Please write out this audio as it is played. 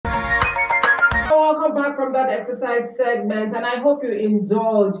welcome back from that exercise segment, and I hope you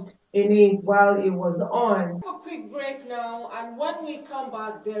indulged in it while it was on. A quick break now, and when we come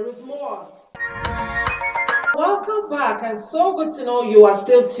back, there is more. Welcome back, and so good to know you are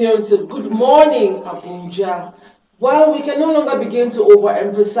still tuned to Good Morning Abuja. Well, we can no longer begin to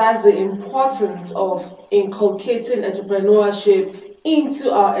overemphasize the importance of inculcating entrepreneurship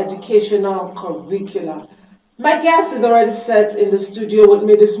into our educational curricula. My guest is already set in the studio with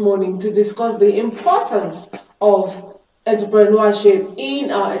me this morning to discuss the importance of entrepreneurship in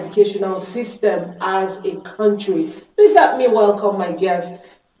our educational system as a country. Please help me welcome my guest,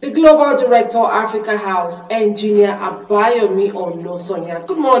 the Global Director, Africa House, Engineer Abayomi Olosonya.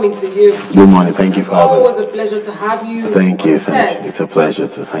 Good morning to you. Good morning. Thank you for having me. It's always a pleasure to have you. Thank you. Thank you. It's a pleasure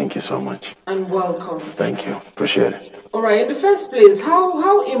to. Thank you so much. And welcome. Thank you. Appreciate it. All right. In the first place,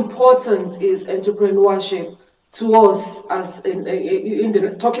 how important is entrepreneurship to us as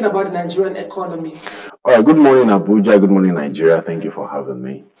talking about the Nigerian economy? All right. Good morning, Abuja. Good morning, Nigeria. Thank you for having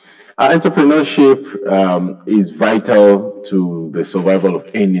me. Entrepreneurship is vital to the survival of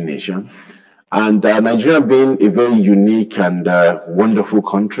any nation. And Nigeria being a very unique and wonderful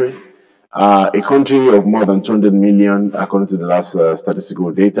country, a country of more than 200 million, according to the last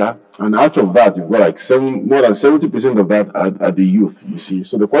statistical data. And out of that, you've got like more than 70% of that are the youth, you see.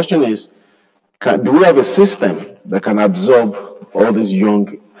 So the question is, do we have a system that can absorb all these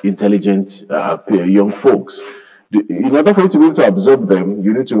young, intelligent, young folks? In order for you to be able to absorb them,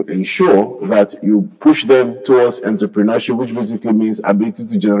 you need to ensure that you push them towards entrepreneurship, which basically means ability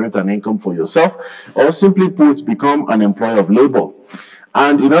to generate an income for yourself, or simply put, become an employer of labor.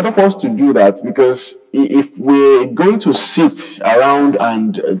 And in order for us to do that, because if we're going to sit around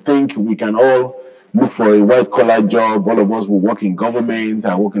and think we can all look for a white-collar job, all of us will work in government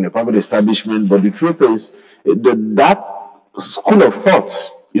and work in a private establishment, but the truth is that school of thought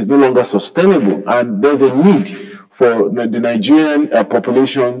is no longer sustainable, and there's a need for the Nigerian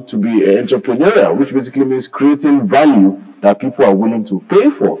population to be entrepreneurial, which basically means creating value that people are willing to pay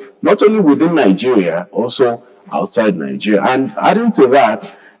for, not only within Nigeria, also outside Nigeria. And adding to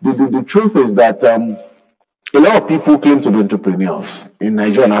that, the truth is that a lot of people claim to be entrepreneurs in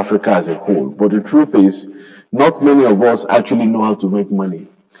Nigeria and Africa as a whole, but the truth is not many of us actually know how to make money.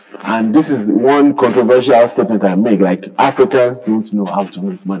 And this is one controversial statement I make, like Africans don't know how to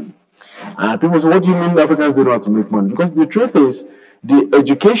make money. And people say, what do you mean Africans don't know how to make money? Because the truth is, the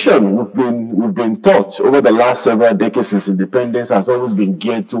education we've been taught over the last several decades since independence has always been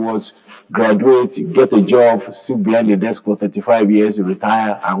geared towards graduate, get a job, sit behind the desk for 35 years,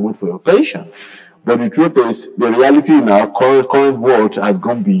 retire, and wait for your pension. But the truth is, the reality in our current world has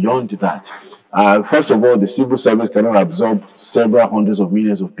gone beyond that. First of all, the civil service cannot absorb several hundreds of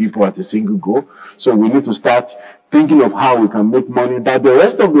millions of people at a single go. So we need to start thinking of how we can make money that the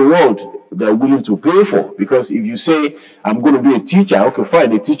rest of the world they're willing to pay for. Because if you say, I'm going to be a teacher, okay,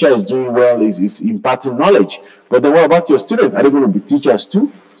 fine, the teacher is doing well, is imparting knowledge. But then what about your students? Are they going to be teachers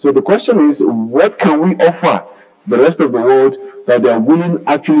too? So the question is, what can we offer the rest of the world that they're willing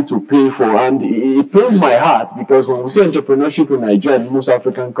actually to pay for? And it pains my heart because when we say entrepreneurship in Nigeria and most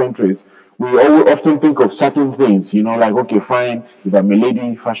African countries, we often think of certain things, you know, like, okay, fine, if I'm a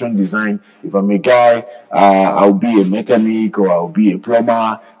lady, fashion design, if I'm a guy, I'll be a mechanic, or I'll be a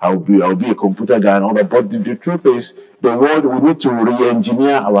plumber, I'll be a computer guy and all that. But the truth is, the world, we need to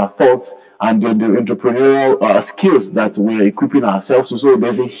re-engineer our thoughts and the entrepreneurial skills that we're equipping ourselves to. So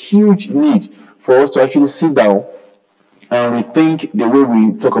there's a huge need for us to actually sit down and rethink the way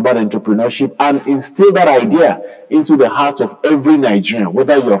we talk about entrepreneurship and instill that idea into the heart of every Nigerian,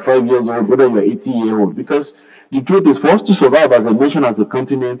 whether you're 5 years old, whether you're 80-year-old. Because the truth is, for us to survive as a nation, as a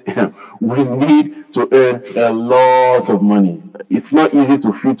continent, we need to earn a lot of money. It's not easy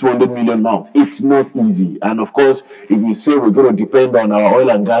to feed 200 million mouths. It's not easy. And of course, if we say we're going to depend on our oil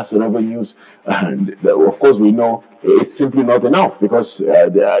and gas revenues, of course, we know it's simply not enough because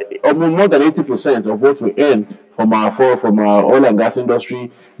more than 80% of what we earn from our oil and gas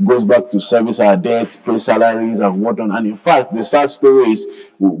industry goes back to service our debts, pay salaries, and whatnot. And in fact, the sad story is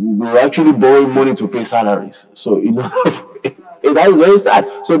we're actually borrowing money to pay salaries. So, you know, that is very sad.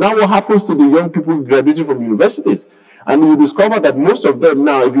 So now what happens to the young people graduating from universities? And we discover that most of them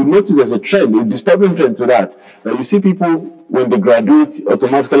now, if you notice there's a trend, a disturbing trend to that you see people, when they graduate,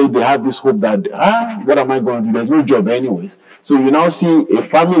 automatically they have this hope that, what am I going to do? There's no job anyways. So you now see a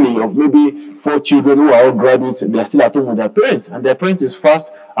family of maybe 4 children who are all graduates, they're still at home with their parents, and their parents is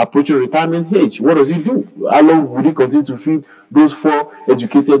fast approaching retirement age. What does he do? How long will he continue to feed those 4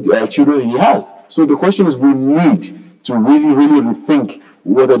 educated children he has? So the question is, we need to really rethink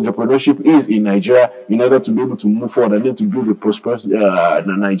what entrepreneurship is in Nigeria in order to be able to move forward and then to build a prosperous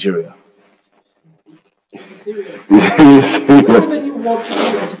Nigeria. This is serious. It's Do you have serious. any working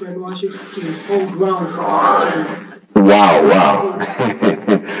entrepreneurship skills on ground for our students? Wow, wow.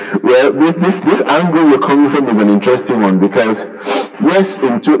 Practice. Well, this angle you're coming from is an interesting one because, yes,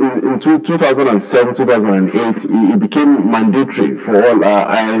 in 2007, 2008, it became mandatory for all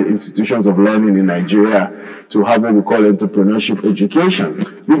higher institutions of learning in Nigeria to have what we call entrepreneurship education,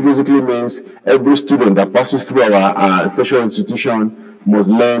 which basically means every student that passes through our tertiary institution must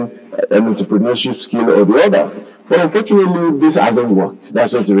learn an entrepreneurship skill or the other. But unfortunately, this hasn't worked.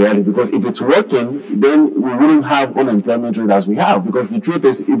 That's just the reality. Because if it's working, then we wouldn't have unemployment rate as we have. Because the truth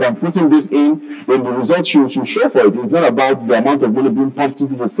is, if I'm putting this in, then the results should show for it. It's not about the amount of money being pumped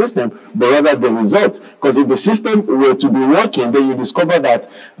into the system, but rather the results. Because if the system were to be working, then you discover that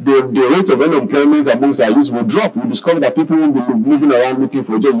the rate of unemployment amongst our youth will drop. You discover that people won't be moving around looking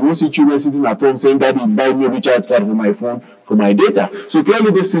for a job. You won't see children sitting at home saying, "Daddy, buy me a recharge card for my phone, for my data." So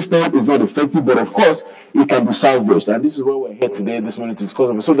clearly this system is not effective, but of course it can be salvaged. And this is where we're here today, this morning, to discuss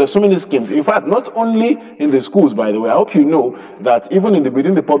it. So there's so many schemes. In fact, not only in the schools, by the way, I hope you know that even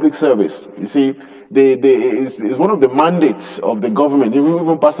within the public service, you see, it's one of the mandates of the government,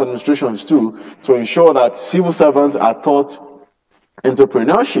 even past administrations too, to ensure that civil servants are taught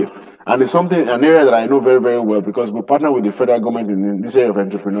entrepreneurship. And it's an area that I know very, very well because we partner with the federal government in this area of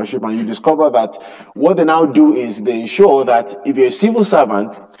entrepreneurship. And you discover that what they now do is they ensure that if you're a civil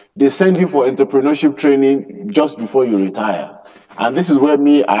servant, they send you for entrepreneurship training just before you retire. And this is where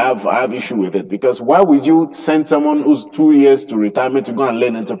I have issue with it because why would you send someone who's 2 years to retirement to go and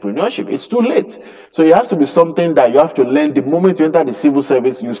learn entrepreneurship? It's too late. So it has to be something that you have to learn the moment you enter the civil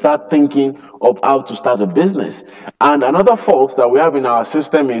service. You start thinking of how to start a business. And another fault that we have in our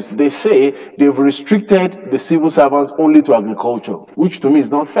system is they say they've restricted the civil servants only to agriculture, which to me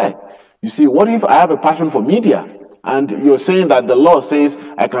is not fair. You see, what if I have a passion for media? And you're saying that the law says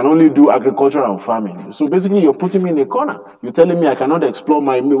I can only do agriculture and farming. So basically, you're putting me in a corner. You're telling me I cannot explore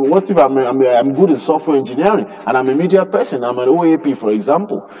what if I'm good in software engineering and I'm a media person? I'm an OAP, for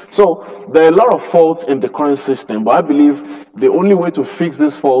example. So there are a lot of faults in the current system, but I believe the only way to fix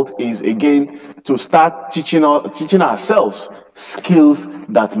this fault is, again, to start teaching ourselves skills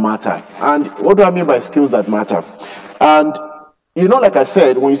that matter. And what do I mean by skills that matter? And like I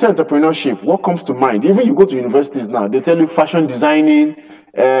said, when you say entrepreneurship, what comes to mind? Even you go to universities now, they tell you fashion designing,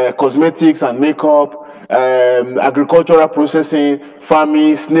 cosmetics and makeup, agricultural processing,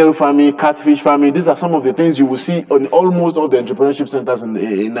 farming, snail farming, catfish farming. These are some of the things you will see on almost all the entrepreneurship centers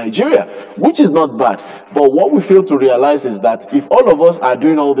in Nigeria, which is not bad. But what we fail to realize is that if all of us are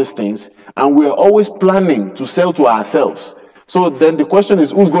doing all these things and we are always planning to sell to ourselves, so then the question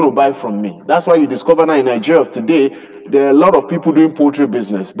is, who's going to buy from me? That's why you discover now in Nigeria of today, there are a lot of people doing poultry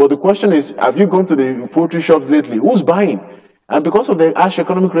business. But the question is, have you gone to the poultry shops lately? Who's buying? And because of the harsh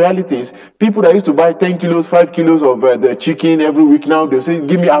economic realities, people that used to buy 10 kilos, 5 kilos of the chicken every week now, they'll say,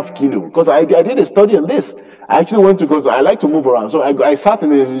 give me half kilo. Because I did a study on this. I actually went to, because I like to move around. So I sat in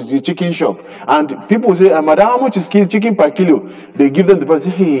the chicken shop. And people say, madam, how much is chicken per kilo? They give them the price. Say,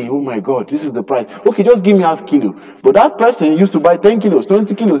 hey, oh my God, this is the price. Okay, just give me half kilo. But that person used to buy 10 kilos,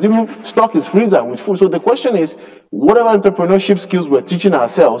 20 kilos, even stock his freezer with food. So the question is, whatever entrepreneurship skills we're teaching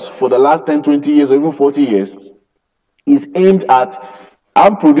ourselves for the last 10, 20 years, or even 40 years, is aimed at,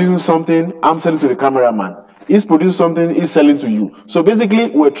 I'm producing something, I'm selling to the cameraman. He's producing something, he's selling to you. So basically,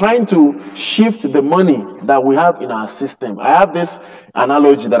 we're trying to shift the money that we have in our system. I have this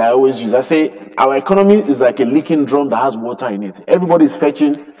analogy that I always use. I say, our economy is like a leaking drum that has water in it. Everybody's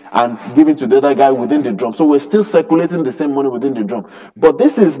fetching and giving to the other guy within the drum. So we're still circulating the same money within the drum. But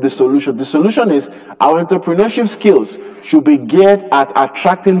this is the solution. The solution is our entrepreneurship skills should be geared at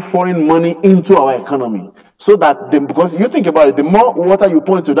attracting foreign money into our economy. So that, because you think about it, the more water you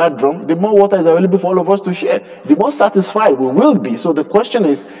pour into that drum, the more water is available for all of us to share. The more satisfied we will be. So the question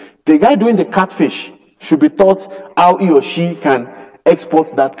is, the guy doing the catfish should be taught how he or she can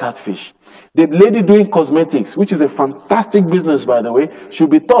export that catfish. The lady doing cosmetics, which is a fantastic business, by the way,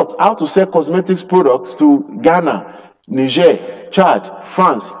 should be taught how to sell cosmetics products to Ghana, Niger, Chad,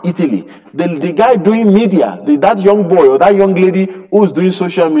 France, Italy. The guy doing media, that young boy or that young lady who's doing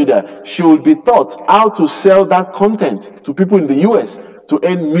social media should be taught how to sell that content to people in the US to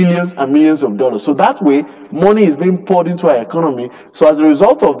earn millions and millions of dollars. So that way, money is being poured into our economy. So as a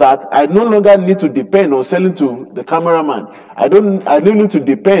result of that, I no longer need to depend on selling to the cameraman. I don't need to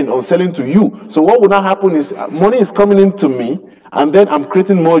depend on selling to you. So what will now happen is money is coming into me, and then I'm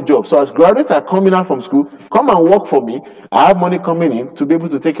creating more jobs. So as graduates are coming out from school, come and work for me. I have money coming in to be able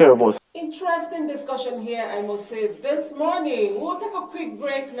to take care of us. Interesting discussion here, I must say, this morning. We'll take a quick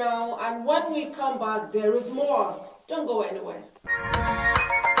break now, and when we come back, there is more. Don't go anywhere.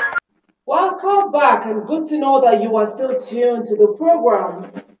 Welcome back. back, and good to know that you are still tuned to the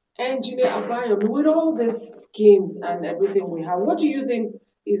program. Engineer Abayomi, with all these schemes and everything we have, what do you think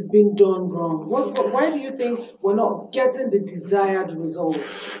is being done wrong? Why do you think we're not getting the desired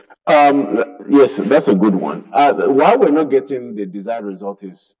results? Yes, that's a good one. Why we're not getting the desired result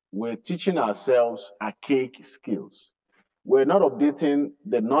is we're teaching ourselves archaic skills. We're not updating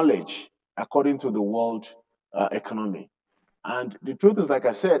the knowledge according to the world economy. And the truth is, like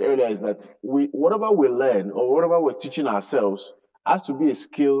I said earlier, is that whatever we learn or whatever we're teaching ourselves has to be a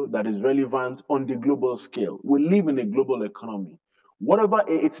skill that is relevant on the global scale. We live in a global economy. Whatever,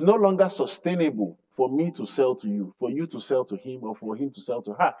 it's no longer sustainable for me to sell to you, for you to sell to him, or for him to sell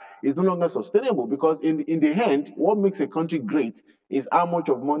to her. It's no longer sustainable because in the end, what makes a country great is how much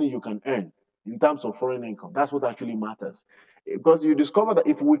of money you can earn in terms of foreign income. That's what actually matters. Because you discover that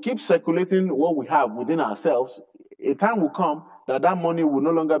if we keep circulating what we have within ourselves, a time will come that that money will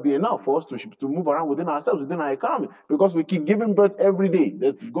no longer be enough for us to move around within ourselves, within our economy, because we keep giving birth every day.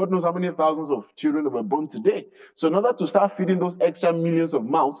 That's God knows how many thousands of children that were born today. So in order to start feeding those extra millions of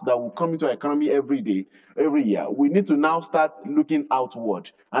mouths that will come into our economy every day, every year, we need to now start looking outward.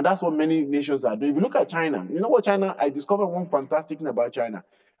 And that's what many nations are doing. If you look at China, you know what China, I discovered one fantastic thing about China.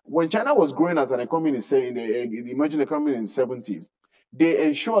 When China was growing as an economy in the emerging economy in the 70s, they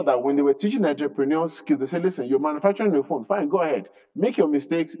ensured that when they were teaching entrepreneurs skills, they said, listen, you're manufacturing your phone, fine, go ahead. Make your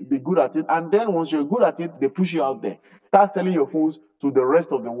mistakes, be good at it. And then once you're good at it, they push you out there. Start selling your phones to the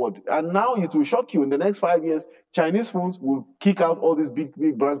rest of the world. And now it will shock you. In the next 5 years, Chinese phones will kick out all these big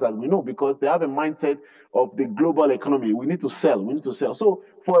brands that we know because they have a mindset of the global economy. We need to sell. We need to sell. So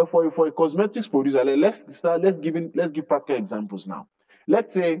for a cosmetics producer, let's give practical examples now.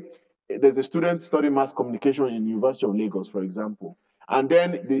 Let's say there's a student studying mass communication in University of Lagos, for example. And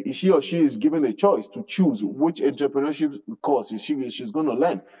then she or she is given a choice to choose which entrepreneurship course she's going to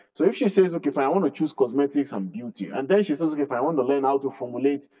learn. So if she says, okay, fine, I want to choose cosmetics and beauty. And then she says, okay, fine, I want to learn how to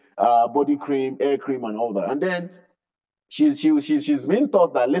formulate body cream, hair cream, and all that. And then she's being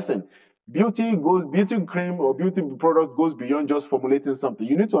taught that, listen, beauty cream or beauty product goes beyond just formulating something.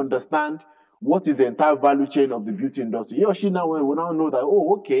 You need to understand what is the entire value chain of the beauty industry. He or she now will now know that,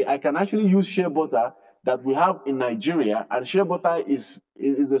 oh, okay, I can actually use shea butter that we have in Nigeria, and shea butter is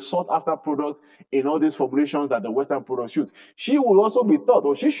a sought after product in all these formulations that the Western product shoots. She will also be taught,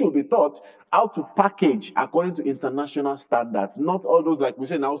 or she should be taught, how to package according to international standards, not all those like we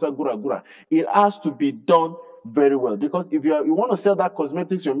say now, gura gura. It has to be done very well, because if you want to sell that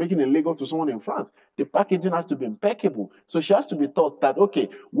cosmetics you're making in Lagos to someone in France, the packaging has to be impeccable. So she has to be taught that, okay,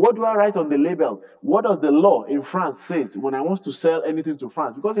 what do I write on the label? What does the law in France says when I want to sell anything to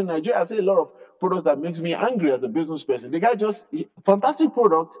France? Because in Nigeria, I've seen a lot of products that makes me angry as a business person. The guy just, fantastic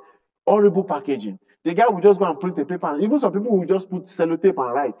product, horrible packaging. The guy will just go and print a paper, and even some people will just put sellotape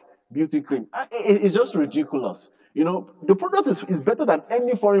and write beauty cream. It's just ridiculous. You know, the product is better than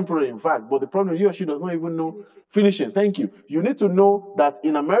any foreign product, in fact, but the problem, he or she does not even know finishing. Thank you. You need to know that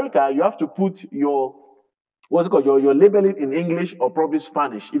in America, you have to put your your labeling in English or probably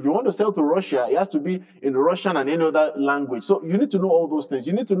Spanish. If you want to sell to Russia, it has to be in Russian and any other language. So you need to know all those things.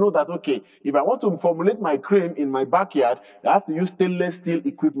 You need to know that, okay, if I want to formulate my cream in my backyard, I have to use stainless steel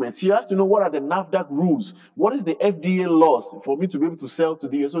equipment. She has to know what are the NAFDAC rules, what is the FDA laws for me to be able to sell to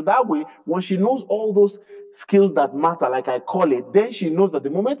the US. So that way, when she knows all those skills that matter, like I call it, then she knows that the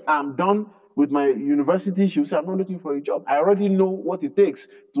moment I'm done with my university, she'll say, I'm not looking for a job. I already know what it takes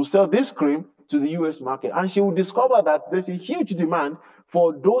to sell this cream to the US market. And she will discover that there's a huge demand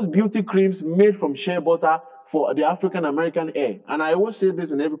for those beauty creams made from shea butter for the African American hair. And I always say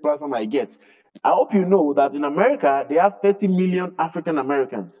this in every platform I get. I hope you know that in America, they have 30 million African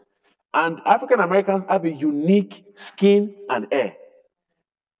Americans. And African Americans have a unique skin and hair.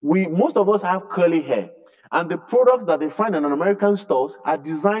 Most of us have curly hair. And the products that they find in American stores are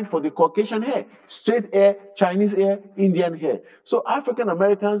designed for the Caucasian hair, straight hair, Chinese hair, Indian hair. So African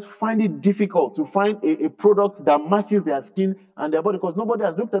Americans find it difficult to find a product that matches their skin and their body because nobody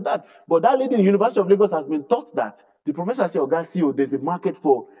has looked at that. But that lady in the University of Lagos has been taught that. The professor said, Ogasio, there's a market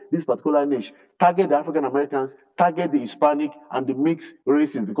for this particular niche. Target the African Americans, target the Hispanic and the mixed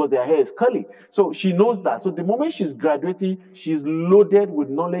races because their hair is curly. So she knows that. So the moment she's graduating, she's loaded with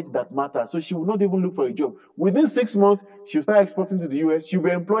knowledge that matters. So she will not even look for a job. Within 6 months, she'll start exporting to the US. She'll be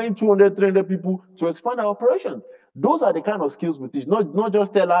employing 200, 300 people to expand our operations. Those are the kind of skills we teach. Not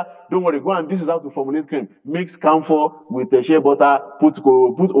just tell her, don't worry, go and this is how to formulate cream. Mix camphor with shea butter, put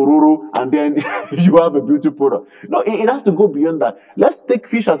ororo, and then you have a beauty product. No, it has to go beyond that. Let's take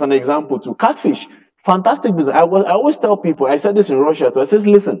fish as an example too. Catfish, fantastic business. I always tell people, I said this in Russia too. I said,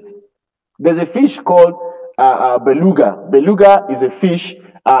 listen, there's a fish called beluga. Beluga is a fish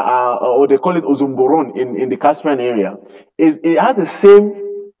or they call it Ozumboron in the Caspian area, it has the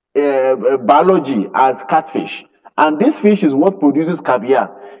same biology as catfish. And this fish is what produces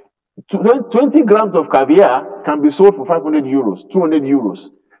caviar. 20 grams of caviar can be sold for 500 euros, 200 euros.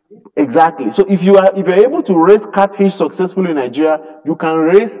 Exactly. So if you're able to raise catfish successfully in Nigeria, you can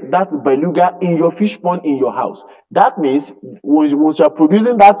raise that beluga in your fish pond in your house. That means once you're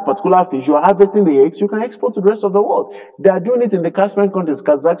producing that particular fish, you're harvesting the eggs, you can export to the rest of the world. They are doing it in the Caspian countries,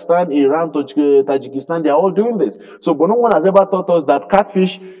 Kazakhstan, Iran, Tajikistan, they are all doing this. So, but no one has ever taught us that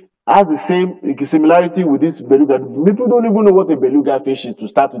catfish has the same similarity with this beluga. People don't even know what a beluga fish is to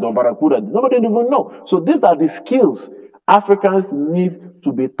start with, or barracuda. Nobody even know. So these are the skills Africans need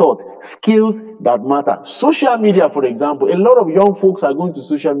to be taught, skills that matter. Social media, for example, a lot of young folks are going to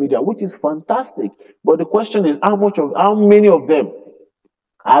social media, which is fantastic. But the question is, how many of them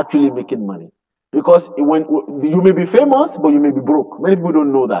are actually making money? Because when you may be famous, but you may be broke. Many people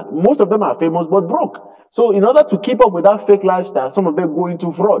don't know that. Most of them are famous but broke. So in order to keep up with that fake lifestyle, some of them go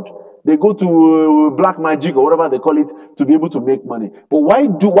into fraud. They go to black magic or whatever they call it to be able to make money. But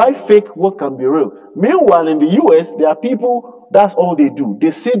why fake what can be real? Meanwhile, in the US, there are people, that's all they do. They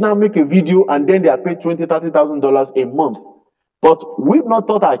sit down, make a video, and then they are paid $20,000, $30,000 a month. But we've not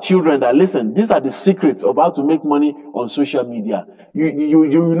taught our children that, listen, these are the secrets of how to make money on social media.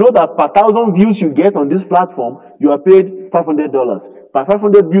 You know that per 1,000 views you get on this platform, you are paid $500. Per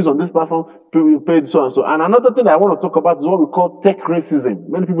 500 views on this platform, you paid so and so. And another thing I want to talk about is what we call tech racism.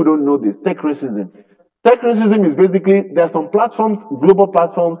 Many people don't know this, tech racism. Tech racism is basically, there are some platforms, global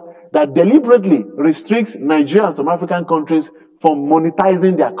platforms, that deliberately restricts Nigeria and some African countries from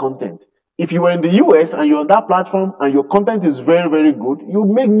monetizing their content. If you were in the US and you're on that platform and your content is very, very good, you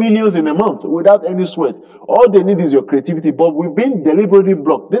make millions in a month without any sweat. All they need is your creativity, but we've been deliberately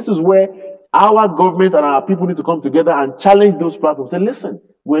blocked. This is where our government and our people need to come together and challenge those platforms. Say, listen,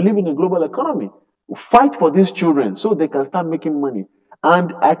 we're living in a global economy. Fight for these children so they can start making money.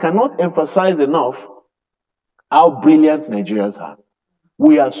 And I cannot emphasize enough how brilliant Nigerians are.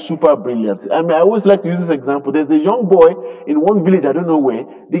 We are super brilliant. I mean, I always like to use this example. There's a young boy in one village, I don't know where.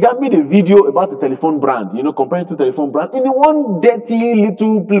 The guy made a video about the telephone brand, comparing to telephone brand in one dirty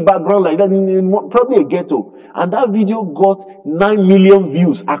little background like that, in probably a ghetto. And that video got 9 million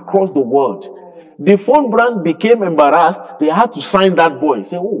views across the world. The phone brand became embarrassed. They had to sign that boy.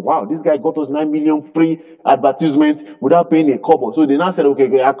 Say, oh, wow, this guy got us 9 million free advertisements without paying a kobo. So they now said,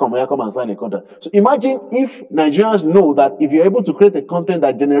 okay, I come and sign a contract. So imagine if Nigerians know that if you're able to create a content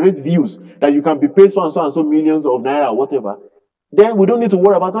that generates views, that you can be paid so and so millions of naira or whatever, then we don't need to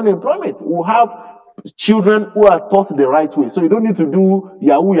worry about unemployment. We'll have children who are taught the right way. So you don't need to do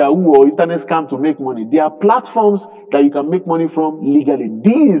Yahoo or internet scam to make money. There are platforms that you can make money from legally.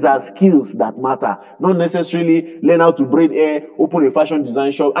 These are skills that matter, not necessarily learn how to braid hair, open a fashion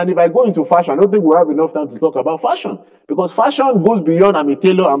design shop. And if I go into fashion, I don't think we'll have enough time to talk about fashion, because fashion goes beyond, I'm a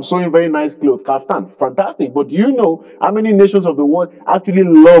tailor, I'm sewing very nice clothes, kaftan, fantastic. But do you know how many nations of the world actually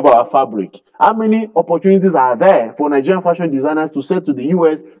love our fabric? How many opportunities are there for Nigerian fashion designers to sell to the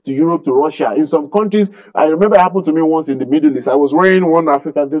US, to Europe, to Russia? In some countries, I remember it happened to me once in the Middle East. I was wearing one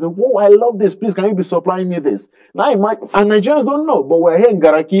African. They said, "Whoa, I love this. Please, can you be supplying me this?" Now, and Nigerians don't know, but we're here in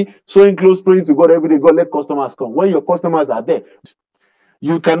Garaki, sewing clothes, praying to God every day. God, let customers come. When your customers are there,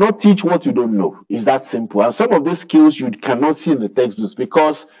 you cannot teach what you don't know. It's that simple. And some of these skills you cannot see in the textbooks,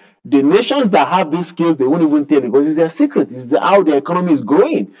 because the nations that have these skills, they won't even tell you, because it's their secret. It's how the economy is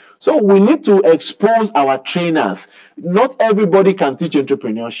growing. So we need to expose our trainers. Not everybody can teach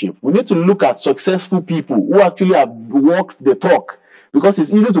entrepreneurship. We need to look at successful people who actually have walked the talk. Because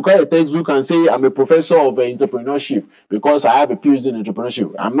it's easy to carry a textbook and say, I'm a professor of entrepreneurship because I have a PhD in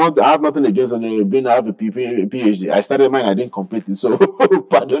entrepreneurship. I have nothing against being, I have a PhD. I started mine, I didn't complete it. So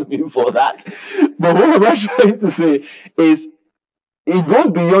pardon me for that. But what I'm trying to say is, it goes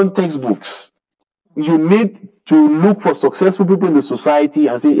beyond textbooks. You need to look for successful people in the society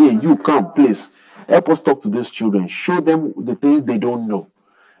and say, hey, you come, please. Help us talk to these children. Show them the things they don't know.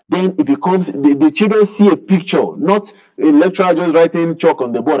 Then it becomes, the children see a picture, not a lecturer just writing chalk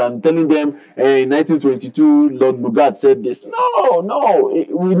on the board and telling them, in 1922, Lord Lugard said this. No.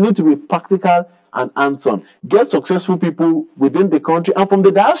 We need to be practical and hands-on. Get successful people within the country and from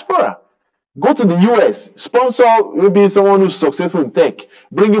the diaspora. Go to the US, sponsor maybe someone who's successful in tech.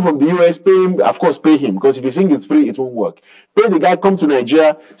 Bring him from the US, pay him, of course, pay him, because if you think it's free, it won't work. Pay the guy, come to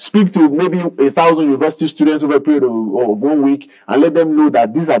Nigeria, speak to maybe 1,000 university students over a period of 1 week, and let them know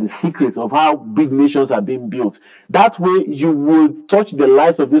that these are the secrets of how big nations are being built. That way, you will touch the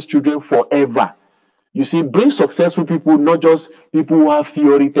lives of these children forever. You see, bring successful people, not just people who have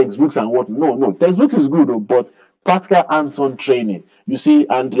theory, textbooks, and what. No. Textbooks is good, but practical hands-on training. You see,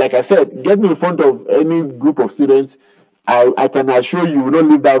 and like I said, get me in front of any group of students. I can assure you, will not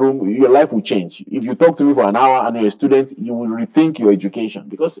leave that room, your life will change. If you talk to me for an hour and you're a student, you will rethink your education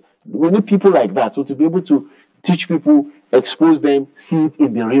because we need people like that. So to be able to teach people, expose them, see it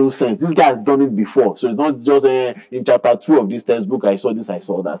in the real sense. This guy has done it before. So it's not just in chapter 2 of this textbook, I saw this, I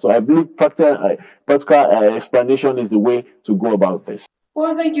saw that. So I believe practical explanation is the way to go about this.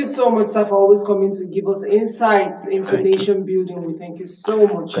 Well, thank you so much, sir, for always coming to give us insights into nation building. We thank you so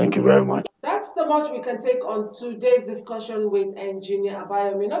much. Thank you very much. That's the much we can take on today's discussion with Engineer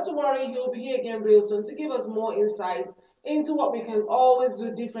Abayomi. Not to worry, he'll be here again real soon to give us more insight into what we can always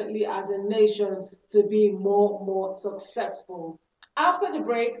do differently as a nation to be more successful. After the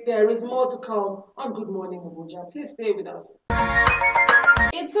break, there is more to come on Good Morning Abuja. Please stay with us.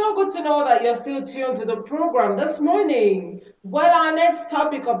 It's so good to know that you're still tuned to the program this morning. Well, our next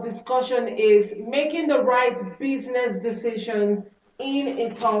topic of discussion is making the right business decisions in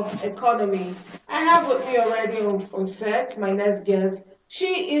a tough economy. I have with me already on set my next guest.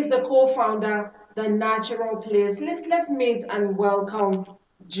 She is the co-founder, The Natural Place. Let's meet and welcome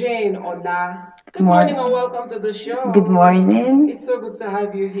Jane Ola. Good morning and welcome to the show. Good morning. It's so good to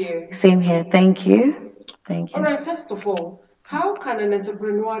have you here. Same here. Thank you. Thank you. All right, first of all, how can an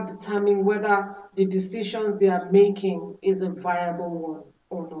entrepreneur determine whether the decisions they are making is a viable one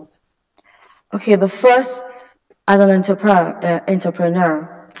or not? Okay, as an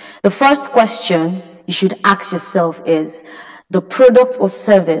entrepreneur, the first question you should ask yourself is, the product or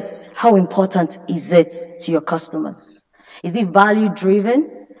service, how important is it to your customers? Is it value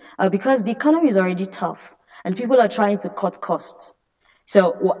driven? Because the economy is already tough and people are trying to cut costs.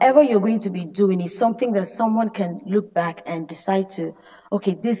 So whatever you're going to be doing is something that someone can look back and decide to,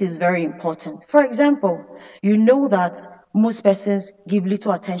 okay, this is very important. For example, you know that most persons give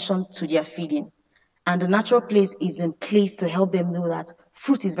little attention to their feeding, and the Natural Place is in place to help them know that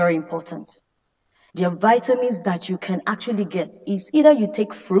fruit is very important. There are vitamins that you can actually get. It's either you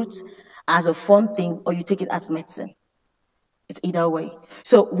take fruit as a fun thing or you take it as medicine. It's either way.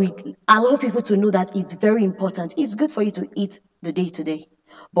 So we allow people to know that it's very important. It's good for you to eat the day to day,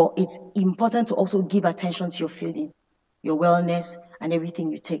 but it's important to also give attention to your feeding, your wellness, and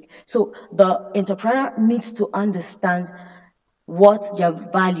everything you take. So the entrepreneur needs to understand what their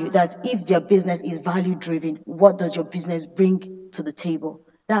value, that's if their business is value driven, what does your business bring to the table?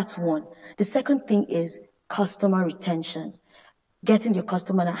 That's one. The second thing is customer retention, getting your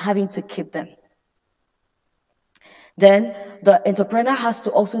customer and having to keep them. Then the entrepreneur has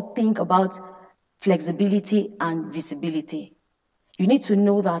to also think about flexibility and visibility. You need to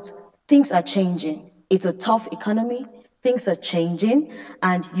know that things are changing. It's a tough economy. Things are changing,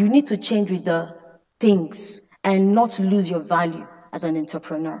 and you need to change with the things and not lose your value as an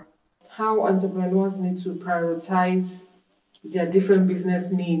entrepreneur. How entrepreneurs need to prioritize their different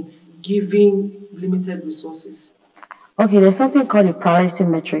business needs, given limited resources. Okay, there's something called a priority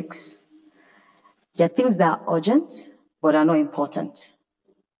matrix. There are things that are urgent, but are not important.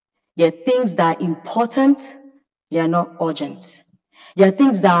 There are things that are important, they are not urgent. There are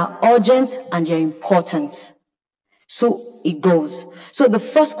things that are urgent and they're important. So it goes. So the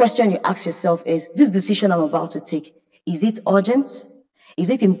first question you ask yourself is, this decision I'm about to take, is it urgent? Is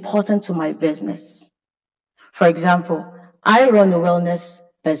it important to my business? For example, I run a wellness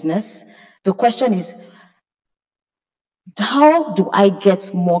business. The question is, how do I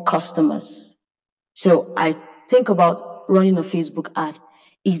get more customers? So I think about running a Facebook ad.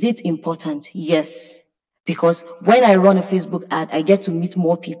 Is it important? Yes. Because when I run a Facebook ad, I get to meet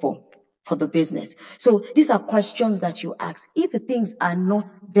more people for the business. So these are questions that you ask. If the things are not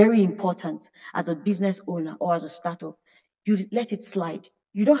very important as a business owner or as a startup, you let it slide.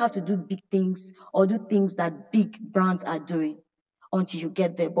 You don't have to do big things or do things that big brands are doing until you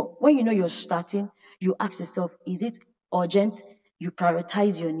get there. But when you know you're starting, you ask yourself, is it urgent? You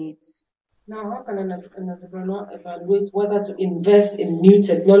prioritize your needs. Now, how can an entrepreneur evaluate whether to invest in new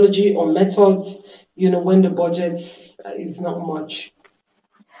technology or methods, when the budget is not much?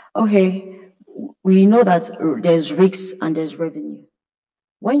 Okay, we know that there's risks and there's revenue.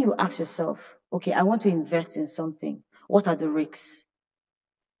 When you ask yourself, okay, I want to invest in something, what are the risks?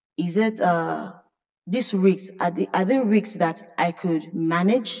 Is it these risks, are they risks that I could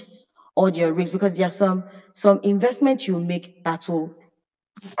manage, or there are risks? Because there are some investment you make that will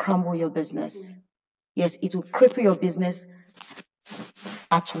crumble your business. Yes, it will cripple your business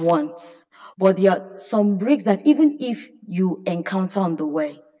at once. But there are some risks that even if you encounter on the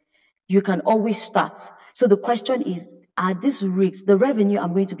way, you can always start. So the question is, are these risks, the revenue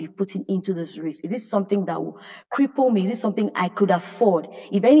I'm going to be putting into this risk, is this something that will cripple me? Is this something I could afford?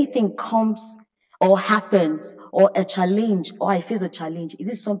 If anything comes or happens, or a challenge, or I face a challenge, is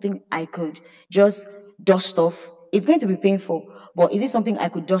it something I could just dust off? It's going to be painful, but is it something I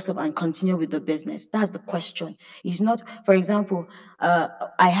could dust off and continue with the business? That's the question. It's not, for example,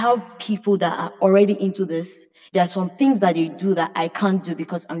 I have people that are already into this. There are some things that they do that I can't do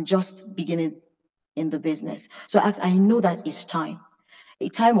because I'm just beginning in the business. So I know that it's time. A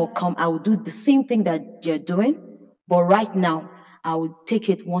time will come, I will do the same thing that you're doing, but right now, I will take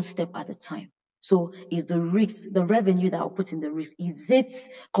it one step at a time. So is the risk, the revenue that I'll put in the risk, is it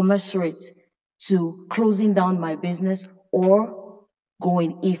commensurate to closing down my business or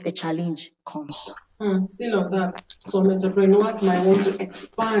going if a challenge comes? Still on that, some entrepreneurs might want to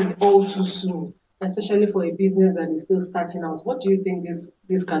expand all too soon, especially for a business that is still starting out. What do you think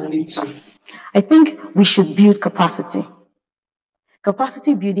this can lead to? I think we should build capacity.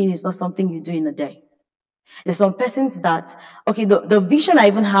 Capacity building is not something you do in a day. There's some persons that, okay, the vision I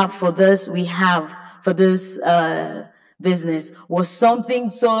even have for this, we have for this business was something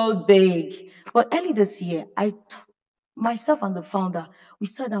so big. But early this year, myself and the founder, we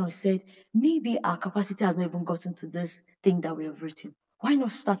sat down and said, maybe our capacity has not even gotten to this thing that we have written. Why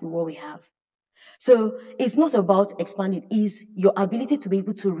not start with what we have? So it's not about expanding, it's your ability to be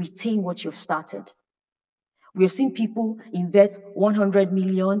able to retain what you've started. We have seen people invest 100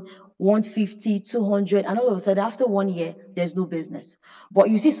 million, 150, 200, and all of a sudden, after 1 year, there's no business. But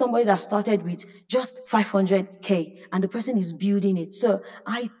you see somebody that started with just 500K, and the person is building it. So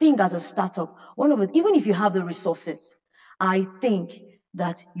I think as a startup, even if you have the resources, I think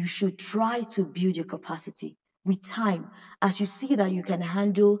that you should try to build your capacity with time. As you see that you can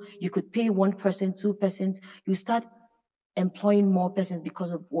handle, you could pay 1%, 2%, you start employing more persons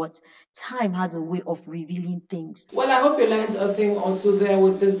because of what? Time has a way of revealing things. Well, I hope you learned a thing or two there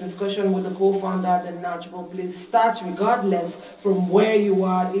with this discussion with the co-founder, The Natural. Please start regardless from where you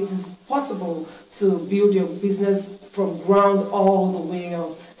are. It is possible to build your business from ground all the way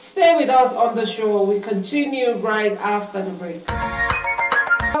up. Stay with us on the show. We continue right after the break.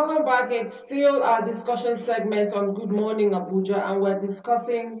 Welcome back. It's still our discussion segment on Good Morning Abuja, and we're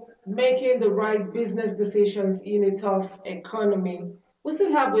discussing making the right business decisions in a tough economy. We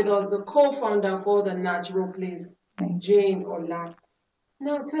still have with us the co-founder for The Natural Place, Jane Ola.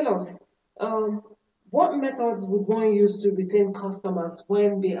 Now tell us, what methods would one use to retain customers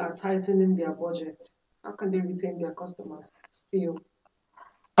when they are tightening their budgets? How can they retain their customers still?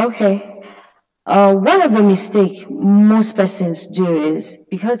 Okay. One of the mistakes most persons do is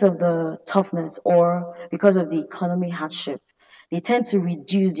because of the toughness or because of the economy hardship, they tend to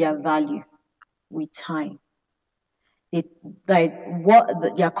reduce their value with time. That is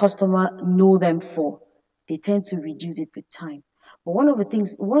what their customer know them for. They tend to reduce it with time. But one of the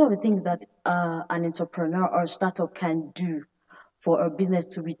things that an entrepreneur or startup can do for a business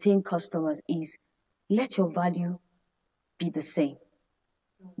to retain customers is let your value be the same.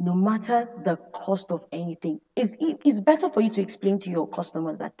 No matter the cost of anything, it's better for you to explain to your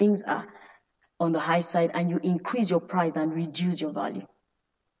customers that things are on the high side and you increase your price and reduce your value.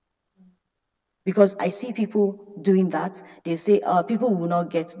 Because I see people doing that. They say people will not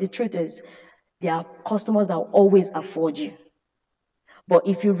get. The truth is, there are customers that will always afford you. But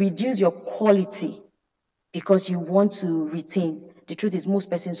if you reduce your quality because you want to retain, the truth is most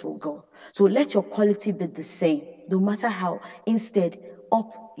persons will go. So let your quality be the same, no matter how. Instead,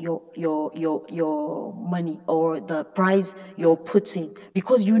 up your money or the price you're putting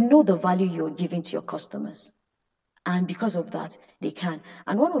because you know the value you're giving to your customers. And because of that, they can.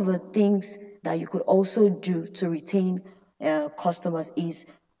 And one of the things that you could also do to retain customers is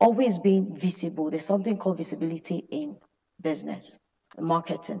always being visible. There's something called visibility in business,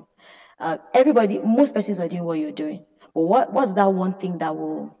 marketing. Most persons are doing what you're doing. But what's that one thing that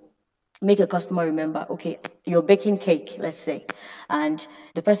will make a customer remember, okay, you're baking cake, let's say, and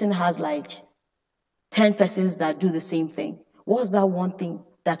the person has like 10 persons that do the same thing. What's that one thing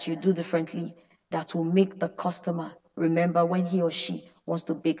that you do differently that will make the customer remember when he or she wants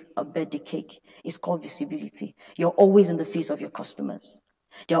to bake a birthday cake? It's called visibility. You're always in the face of your customers.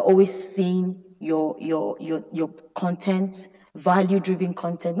 They're always seeing your content, value-driven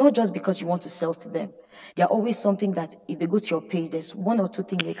content, not just because you want to sell to them. They're always something that if they go to your page, there's one or two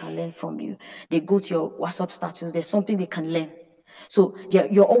things they can learn from you. They go to your WhatsApp status, there's something they can learn. So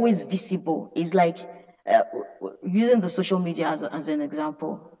you're always visible. It's like using the social media as an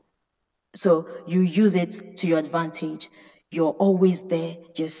example. So you use it to your advantage. You're always there,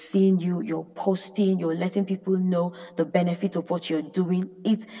 just seeing you, you're posting, you're letting people know the benefit of what you're doing.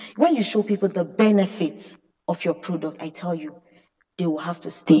 It's when you show people the benefits of your product, I tell you, they will have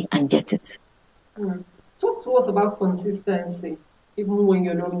to stay and get it. Talk to us about consistency. Even when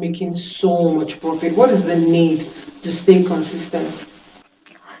you're not making so much profit, what is the need to stay consistent?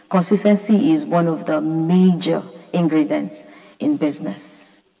 Consistency is one of the major ingredients in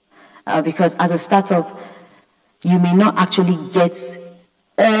business. Because as a startup, you may not actually get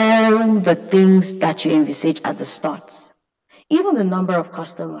all the things that you envisage at the start. Even the number of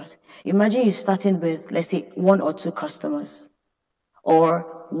customers. Imagine you starting with, let's say, 1 or 2 customers,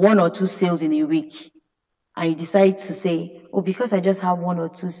 or 1 or 2 sales in a week, and you decide to say, oh, because I just have 1 or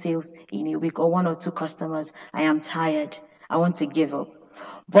 2 sales in a week or 1 or 2 customers, I am tired, I want to give up.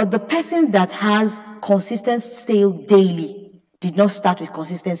 But the person that has consistent sale daily did not start with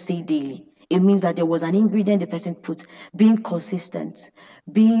consistent sale daily. It means that there was an ingredient the person put, being consistent,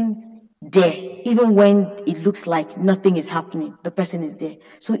 being there. Even when it looks like nothing is happening, the person is there.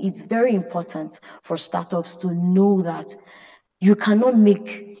 So it's very important for startups to know that you cannot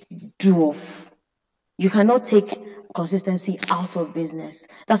make do off. You cannot take consistency out of business.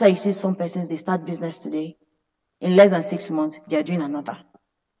 That's why you see some persons, they start business today. In less than 6 months, they are doing another.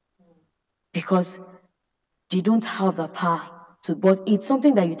 Because they don't have the power to, but it's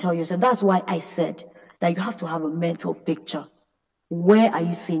something that you tell yourself. That's why I said that you have to have a mental picture. Where are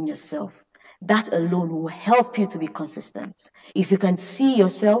you seeing yourself? That alone will help you to be consistent. If you can see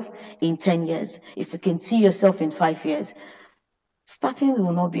yourself in 10 years, if you can see yourself in 5 years, starting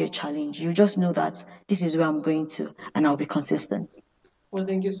will not be a challenge. You just know that this is where I'm going to, and I'll be consistent. Well,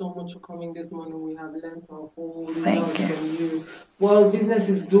 thank you so much for coming this morning. We have learned a whole lot Thank you. from you. Well, business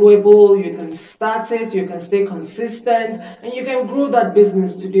is doable. You can start it, you can stay consistent, and you can grow that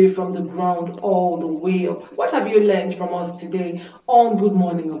business today from the ground all the way up. What have you learned from us today on Good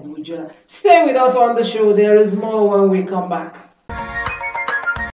Morning Abuja? Stay with us on the show. There is more when we come back.